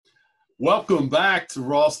Welcome back to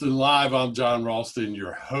Ralston Live. I'm John Ralston,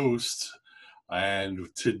 your host. And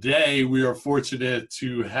today we are fortunate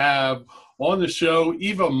to have on the show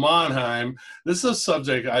Eva Monheim. This is a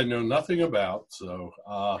subject I know nothing about, so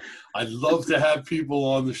I'd love to have people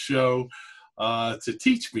on the show to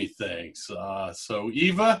teach me things. So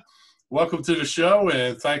Eva, welcome to the show,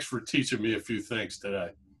 and thanks for teaching me a few things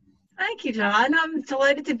today. Thank you, John. I'm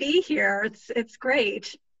delighted to be here. It's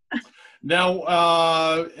great.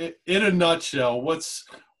 Now, in a nutshell,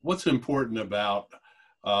 what's important about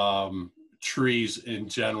trees in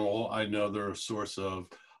general? I know they're a source of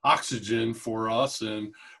oxygen for us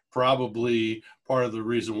and probably part of the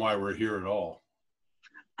reason why we're here at all.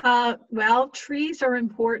 Well, trees are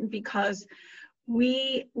important because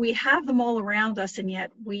we have them all around us, and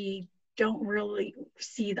yet we don't really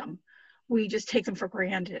see them. We just take them for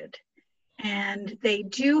granted. And they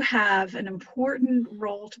do have an important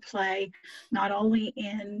role to play, not only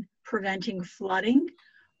in preventing flooding,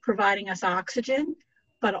 providing us oxygen,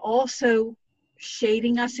 but also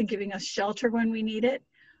shading us and giving us shelter when we need it,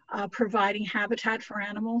 providing habitat for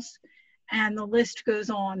animals, and the list goes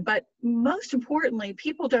on. But most importantly,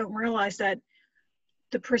 people don't realize that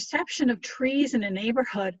the perception of trees in a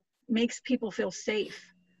neighborhood makes people feel safe.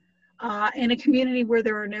 In a community where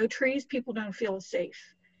there are no trees, people don't feel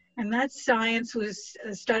safe. And that science was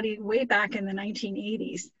studied way back in the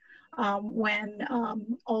 1980s when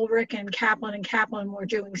Ulrich and Kaplan were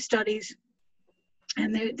doing studies.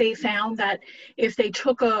 And they found that if they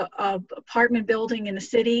took a apartment building in a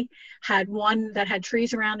city, had one that had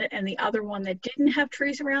trees around it and the other one that didn't have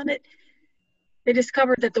trees around it, they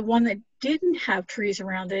discovered that the one that didn't have trees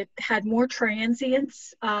around it had more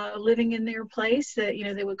transients living in their place. That, you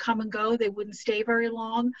know, they would come and go, they wouldn't stay very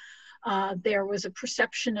long. There was a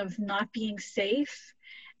perception of not being safe.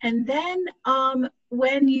 And then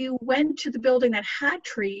when you went to the building that had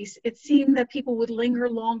trees, it seemed that people would linger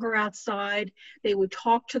longer outside. They would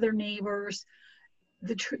talk to their neighbors.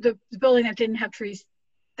 The building that didn't have trees,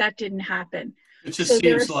 that didn't happen. It just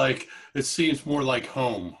it seems more like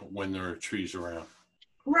home when there are trees around.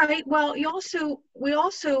 Right. Well, we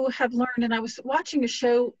also have learned, and I was watching a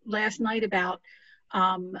show last night about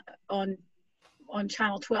on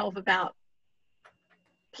Channel 12 about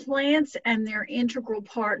plants and their integral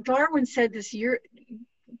part. Darwin said this year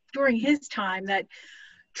during his time that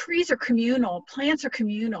trees are communal, plants are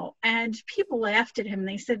communal, and people laughed at him.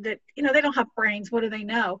 They said that, you know, they don't have brains, what do they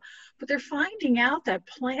know? But they're finding out that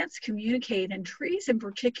plants communicate, and trees in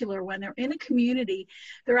particular, when they're in a community,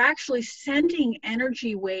 they're actually sending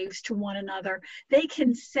energy waves to one another. They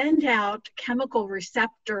can send out chemical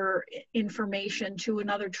receptor information to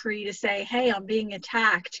another tree to say, hey, I'm being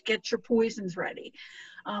attacked, get your poisons ready.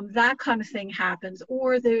 That kind of thing happens.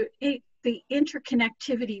 Or the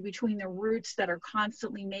interconnectivity between the roots that are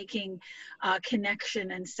constantly making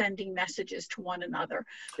connection and sending messages to one another.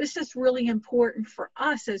 This is really important for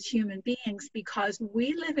us as human beings because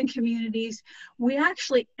we live in communities. We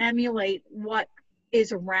actually emulate what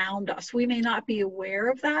is around us. We may not be aware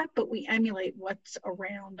of that, but we emulate what's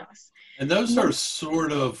around us. And those are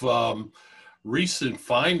sort of recent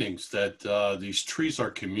findings that these trees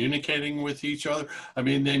are communicating with each other. I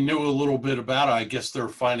mean, they knew a little bit about it. I guess they're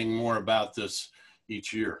finding more about this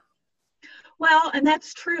each year. Well, and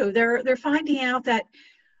that's true. They're finding out that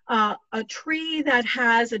a tree that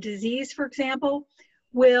has a disease, for example,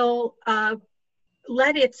 will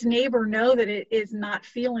let its neighbor know that it is not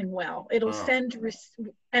feeling well. It'll send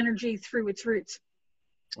energy through its roots.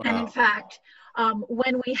 Wow. And in fact,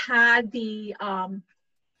 when we had the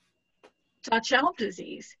Dutch elm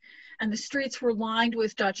disease and the streets were lined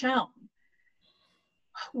with Dutch elm,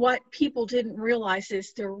 what people didn't realize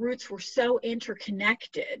is their roots were so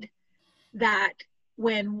interconnected that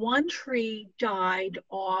when one tree died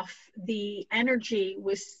off, the energy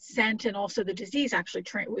was sent, and also the disease actually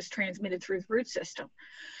was transmitted through the root system.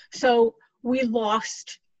 So we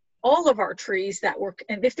lost all of our trees that were,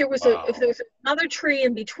 and if there was another tree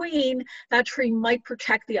in between, that tree might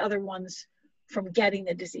protect the other ones from getting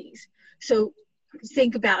the disease. So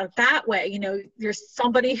think about it that way. You know, there's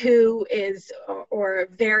somebody who is, or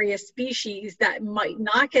various species that might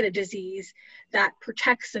not get a disease that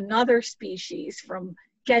protects another species from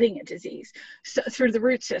getting a disease through the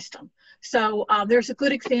root system. So there's a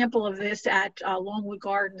good example of this at Longwood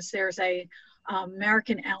Gardens. There's a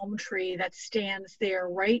American elm tree that stands there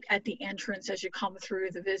right at the entrance as you come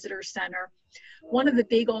through the visitor center. One of the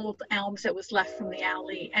big old elms that was left from the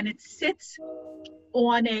alley, and it sits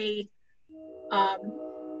on a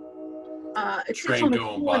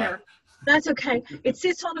corner. That's okay. It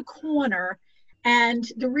sits on a corner, And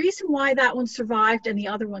the reason why that one survived and the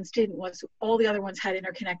other ones didn't was all the other ones had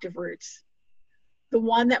interconnective roots. The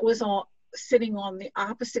one that was all sitting on the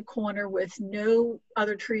opposite corner with no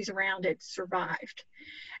other trees around it survived.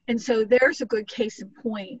 And so there's a good case in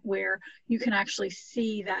point where you can actually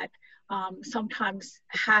see that sometimes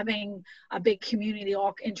having a big community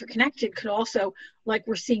all interconnected could also, like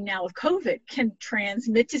we're seeing now with COVID, can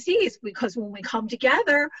transmit disease, because when we come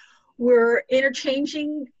together, we're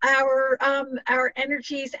interchanging our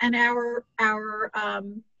energies and our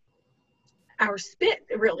spit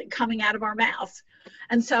really coming out of our mouths.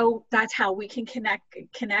 And so that's how we can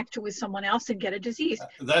connect with someone else and get a disease.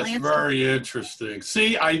 That's Plants very interesting.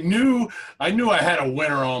 See, I knew I had a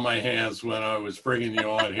winner on my hands when I was bringing you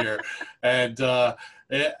on here. And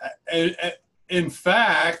in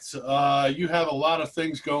fact, you have a lot of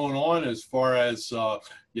things going on as far as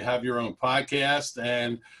you have your own podcast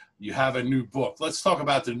and you have a new book. Let's talk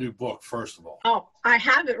about the new book, first of all. Oh, I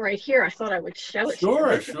have it right here. I thought I would show it.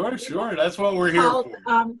 Sure. That's what we're here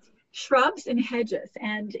for. Shrubs and Hedges,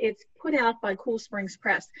 and it's put out by Cool Springs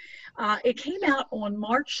Press. It came out on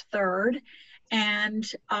March 3rd, and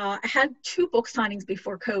I had 2 book signings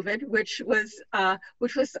before COVID, which was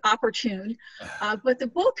opportune. But the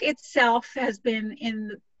book itself has been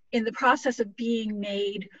in the process of being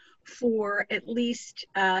made for at least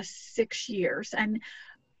 6 years. And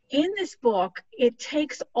in this book, it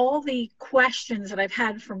takes all the questions that I've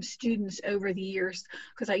had from students over the years,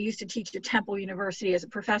 because I used to teach at Temple University as a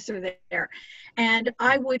professor there. And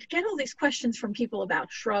I would get all these questions from people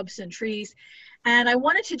about shrubs and trees. And I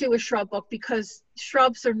wanted to do a shrub book because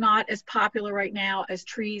shrubs are not as popular right now as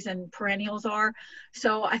trees and perennials are.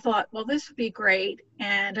 So I thought, well, this would be great.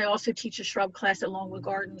 And I also teach a shrub class at Longwood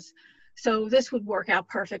Gardens. So this would work out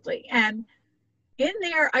perfectly. And in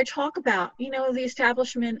there, I talk about, the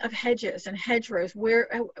establishment of hedges and hedgerows. Where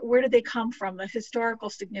did they come from? The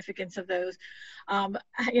historical significance of those.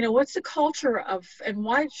 What's the culture of, and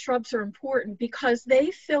why shrubs are important? Because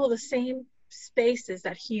they fill the same spaces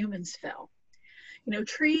that humans fill.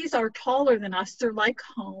 Trees are taller than us. They're like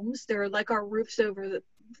homes. They're like our roofs over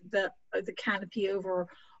the canopy over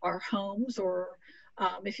our homes, or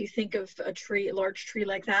if you think of a large tree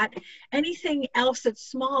like that. Anything else that's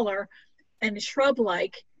smaller and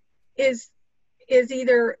shrub-like is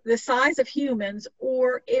either the size of humans,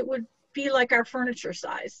 or it would be like our furniture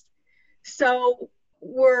size. So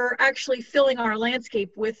we're actually filling our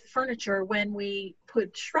landscape with furniture when we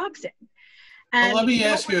put shrubs in. And let me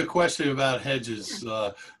ask you a question about hedges,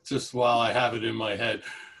 just while I have it in my head.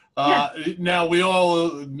 Now, we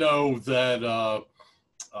all know that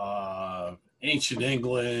ancient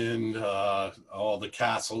England, all the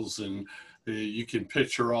castles, and you can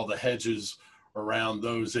picture all the hedges around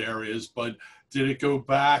those areas, but did it go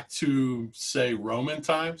back to, say, Roman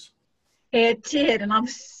times? It did, and I'm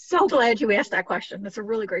so glad you asked that question. That's a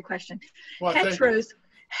really great question. Well, hedgerows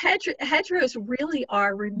really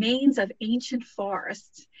are remains of ancient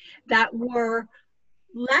forests that were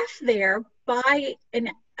left there by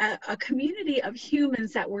a community of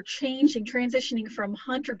humans that were transitioning from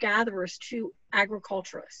hunter-gatherers to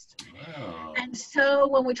agriculturists. Wow. And so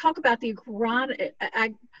when we talk about the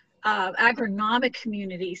agronomic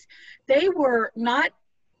communities, they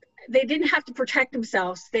didn't have to protect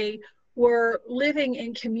themselves. They were living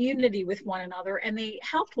in community with one another, and they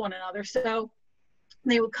helped one another. So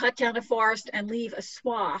they would cut down a forest and leave a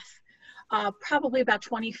swath, probably about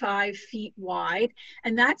 25 feet wide.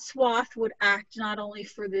 And that swath would act not only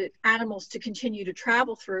for the animals to continue to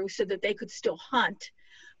travel through so that they could still hunt,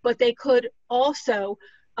 but they could also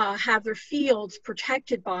have their fields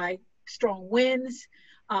protected by strong winds,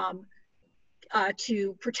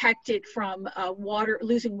 to protect it from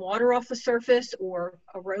losing water off the surface or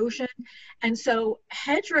erosion. And so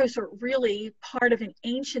hedgerows are really part of an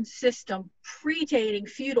ancient system predating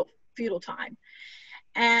feudal time.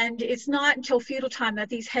 And it's not until feudal time that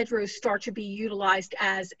these hedgerows start to be utilized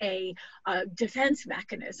as a defense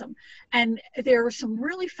mechanism. And there was some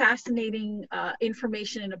really fascinating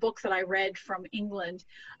information in a book that I read from England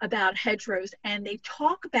about hedgerows. And they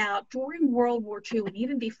talk about during World War II and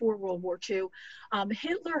even before World War II,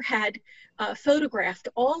 Hitler had photographed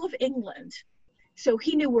all of England. So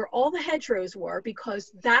he knew where all the hedgerows were,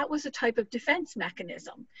 because that was a type of defense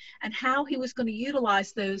mechanism, and how he was going to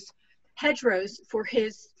utilize those hedgerows for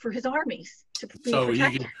his armies to be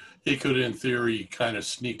protected. he could in theory kind of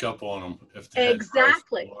sneak up on them if the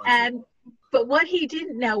exactly. But what he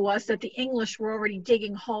didn't know was that the English were already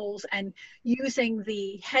digging holes and using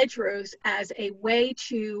the hedgerows as a way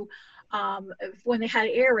to when they had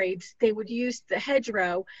air raids, they would use the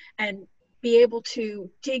hedgerow and be able to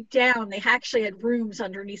dig down. They actually had rooms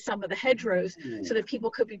underneath some of the hedgerows so that people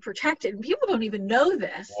could be protected. And people don't even know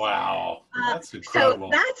this. Wow, that's So incredible.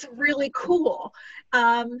 that's really cool.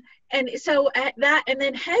 And so at that, and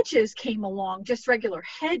then hedges came along, just regular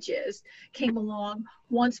hedges came along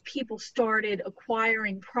once people started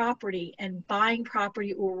acquiring property and buying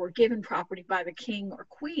property or were given property by the king or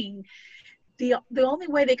queen. The only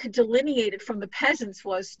way they could delineate it from the peasants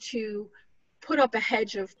was to put up a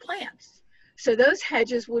hedge of plants. So those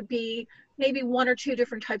hedges would be maybe one or two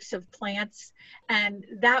different types of plants, and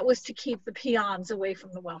that was to keep the peons away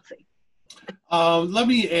from the wealthy. Let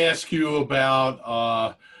me ask you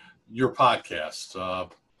about your podcast.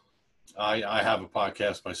 I have a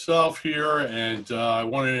podcast myself here, and I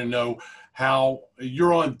wanted to know how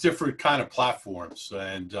you're on different kind of platforms,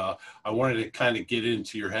 and I wanted to kind of get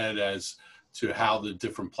into your head as to how the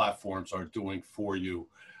different platforms are doing for you,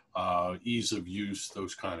 ease of use,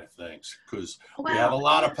 those kind of things, because we have a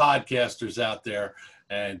lot of podcasters out there,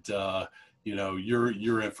 and you know,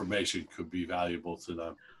 your information could be valuable to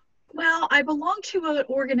them. Well, I belong to an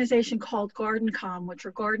organization called GardenComm, which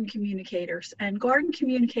are Garden Communicators, and Garden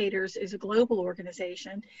Communicators is a global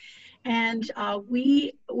organization, and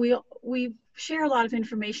we share a lot of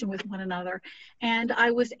information with one another. And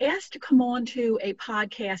I was asked to come on to a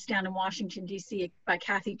podcast down in Washington, D.C. by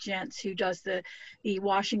Kathy Gents, who does the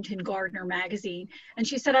Washington Gardener magazine, and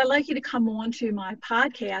she said, "I'd like you to come on to my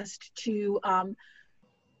podcast to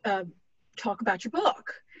talk about your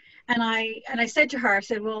book." And I said to her, I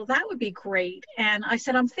said, "Well, that would be great." And I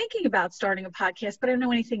said, "I'm thinking about starting a podcast, but I don't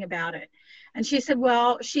know anything about it." And she said,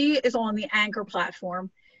 "Well, she is on the Anchor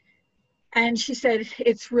platform." And she said,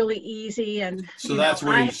 "It's really easy." And so that's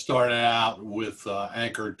where you started out with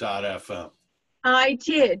Anchor.fm. I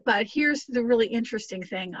did, but here's the really interesting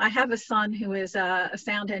thing. I have a son who is a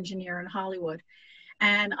sound engineer in Hollywood,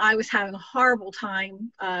 and I was having a horrible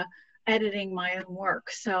time editing my own work.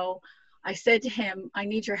 So I said to him, "I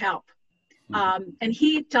need your help." And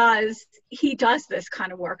he does this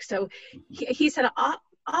kind of work. So he said,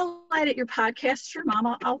 I'll edit your podcast. Sure,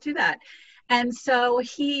 Mom, I'll do that. And so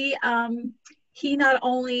he not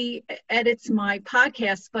only edits my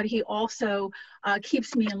podcast, but he also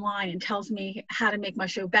keeps me in line and tells me how to make my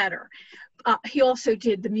show better. He also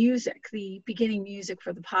did the music, the beginning music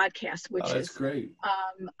for the podcast, which is great.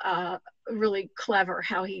 Really clever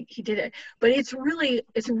how he did it. But it's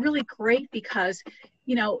really great because,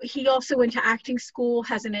 you know, he also went to acting school,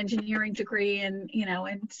 has an engineering degree in, you know,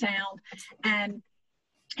 in sound. And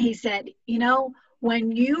he said, you know,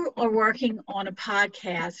 when you are working on a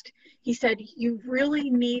podcast, he said, you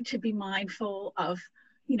really need to be mindful of,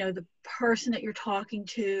 you know, the person that you're talking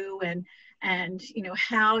to and you know,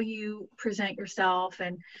 how you present yourself.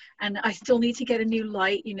 And I still need to get a new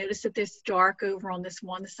light. You notice that there's dark over on this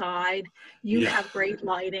one side. You have great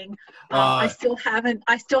lighting. I still haven't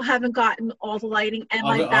gotten all the lighting, and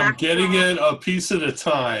I'm getting it a piece at a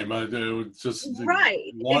time. Just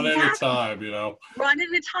one at a time, you know. One at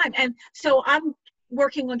a time. And so I'm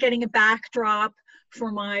working on getting a backdrop for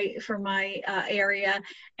my area,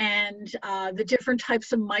 and the different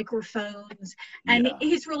types of microphones, and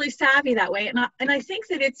he's really savvy that way. And I think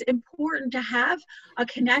that it's important to have a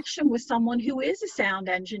connection with someone who is a sound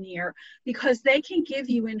engineer, because they can give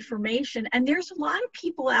you information. And there's a lot of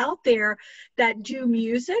people out there that do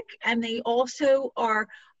music, and they also are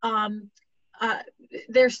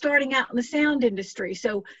they're starting out in the sound industry.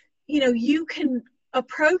 So, you know, you can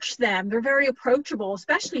approach them. They're very approachable,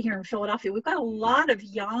 especially here in Philadelphia. We've got a lot of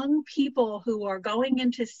young people who are going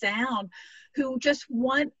into sound who just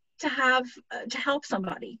want to have to help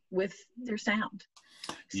somebody with their sound.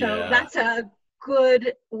 So that's a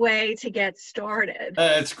good way to get started.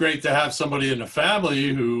 It's great to have somebody in the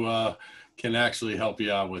family who can actually help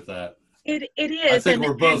you out with that. It is. I think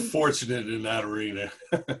we're both fortunate in that arena.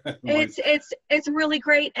 It's really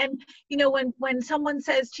great. And you know, when someone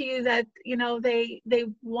says to you that, you know, they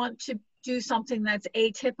want to do something that's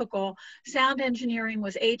atypical, sound engineering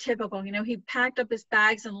was atypical. You know, he packed up his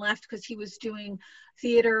bags and left because he was doing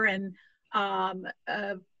theater and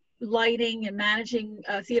lighting and managing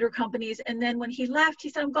theater companies. And then when he left, he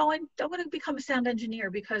said, I'm going to become a sound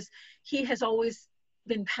engineer, because he has always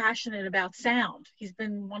been passionate about sound. He's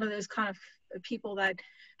been one of those kind of people that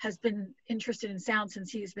has been interested in sound since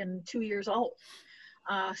he's been 2 years old.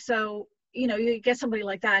 So, you know, you get somebody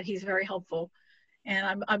like that, he's very helpful.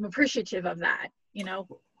 And I'm appreciative of that, you know.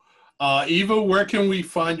 Eva, where can we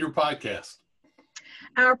find your podcast?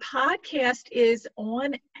 Our podcast is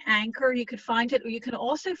on Anchor. You could find it, or you can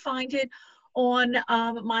also find it on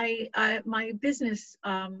my business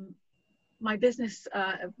my business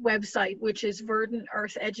website, which is Verdant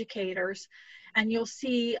Earth Educators, and you'll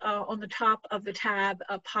see on the top of the tab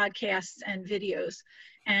podcasts and videos,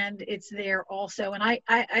 and it's there also. And I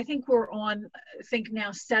think we're on, I think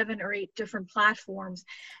now 7 or 8 different platforms,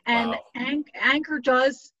 and Wow. Anchor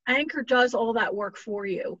does all that work for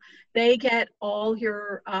you. They get all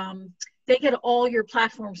your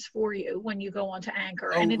platforms for you when you go onto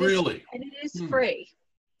Anchor, Oh, really? and it is Hmm. free.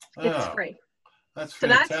 It's Oh, free. that's So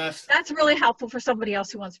fantastic. that's really helpful for somebody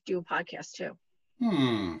else who wants to do a podcast too.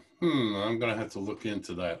 I'm gonna have to look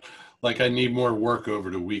into that. Like I need more work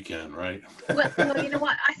over the weekend, right? Well, you know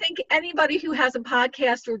what? I think anybody who has a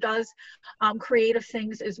podcast or does creative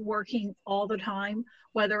things is working all the time,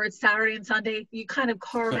 whether it's Saturday and Sunday. You kind of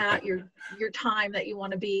carve out your time that you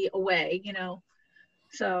want to be away, you know.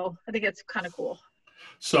 So I think it's kind of cool.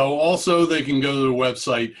 So also they can go to the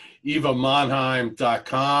website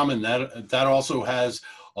evamonheim.com, and that also has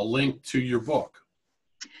a link to your book.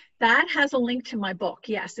 That has a link to my book.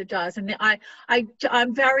 Yes, it does. And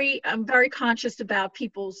I'm very conscious about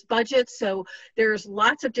people's budgets. So there's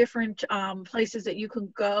lots of different places that you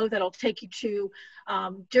can go that'll take you to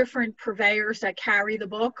different purveyors that carry the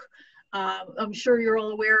book. I'm sure you're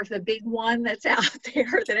all aware of the big one that's out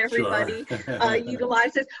there that Sure. everybody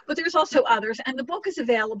utilizes, but there's also others. And the book is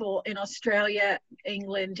available in Australia,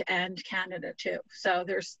 England, and Canada too. So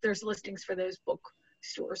there's listings for those book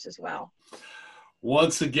stores as well.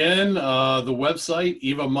 Once again, the website,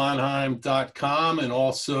 evamonheim.com, and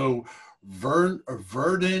also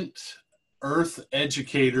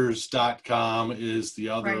verdanteartheducators.com is the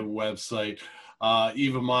other Right. website.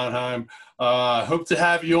 Eva Monheim, hope to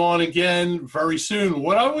have you on again very soon.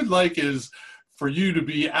 What I would like is for you to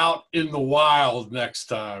be out in the wild next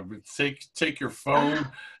time. Take your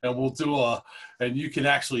phone and we'll do and you can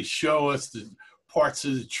actually show us the parts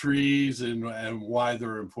of the trees and why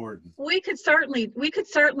they're important. We could certainly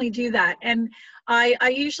do that. And I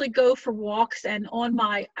usually go for walks, and on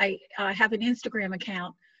I have an Instagram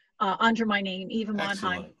account under my name, Eva Monheim.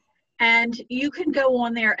 Excellent. And you can go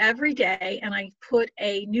on there every day, and I put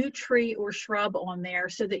a new tree or shrub on there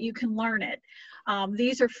so that you can learn it.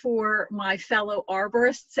 These are for my fellow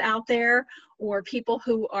arborists out there, or people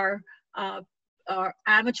who are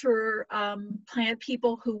amateur plant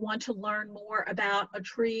people who want to learn more about a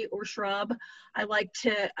tree or shrub. I like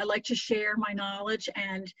to share my knowledge,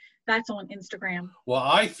 and that's on Instagram. Well,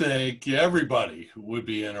 I think everybody would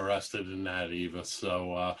be interested in that, Eva.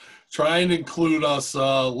 So try and include us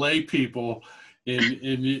lay people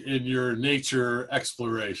in your nature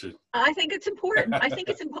exploration. I think it's important. I think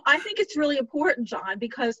it's really important, John,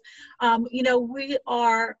 because you know,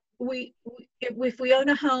 if we own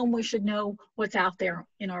a home, we should know what's out there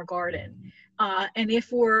in our garden. And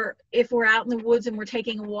if we're out in the woods and we're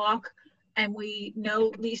taking a walk and we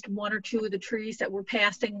know at least 1 or 2 of the trees that we're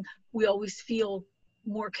passing, we always feel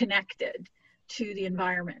more connected to the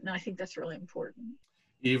environment. And I think that's really important.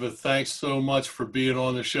 Eva, thanks so much for being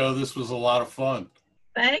on the show. This was a lot of fun.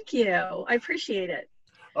 Thank you. I appreciate it.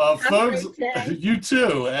 Folks, you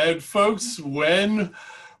too. And folks, when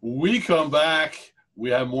we come back, we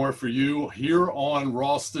have more for you here on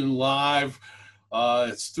Ralston Live.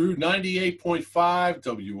 It's through 98.5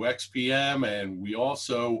 WXPM, and we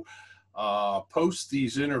also post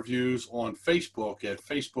these interviews on Facebook at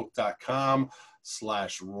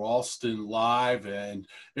facebook.com/Ralston Live. And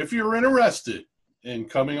if you're interested in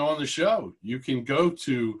coming on the show, you can go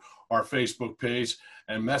to our Facebook page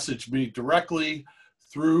and message me directly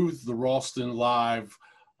through the Ralston Live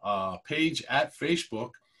page at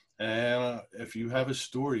Facebook. And if you have a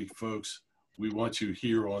story, folks, we want you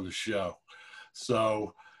here on the show.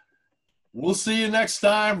 So we'll see you next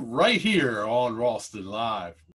time right here on Ralston Live.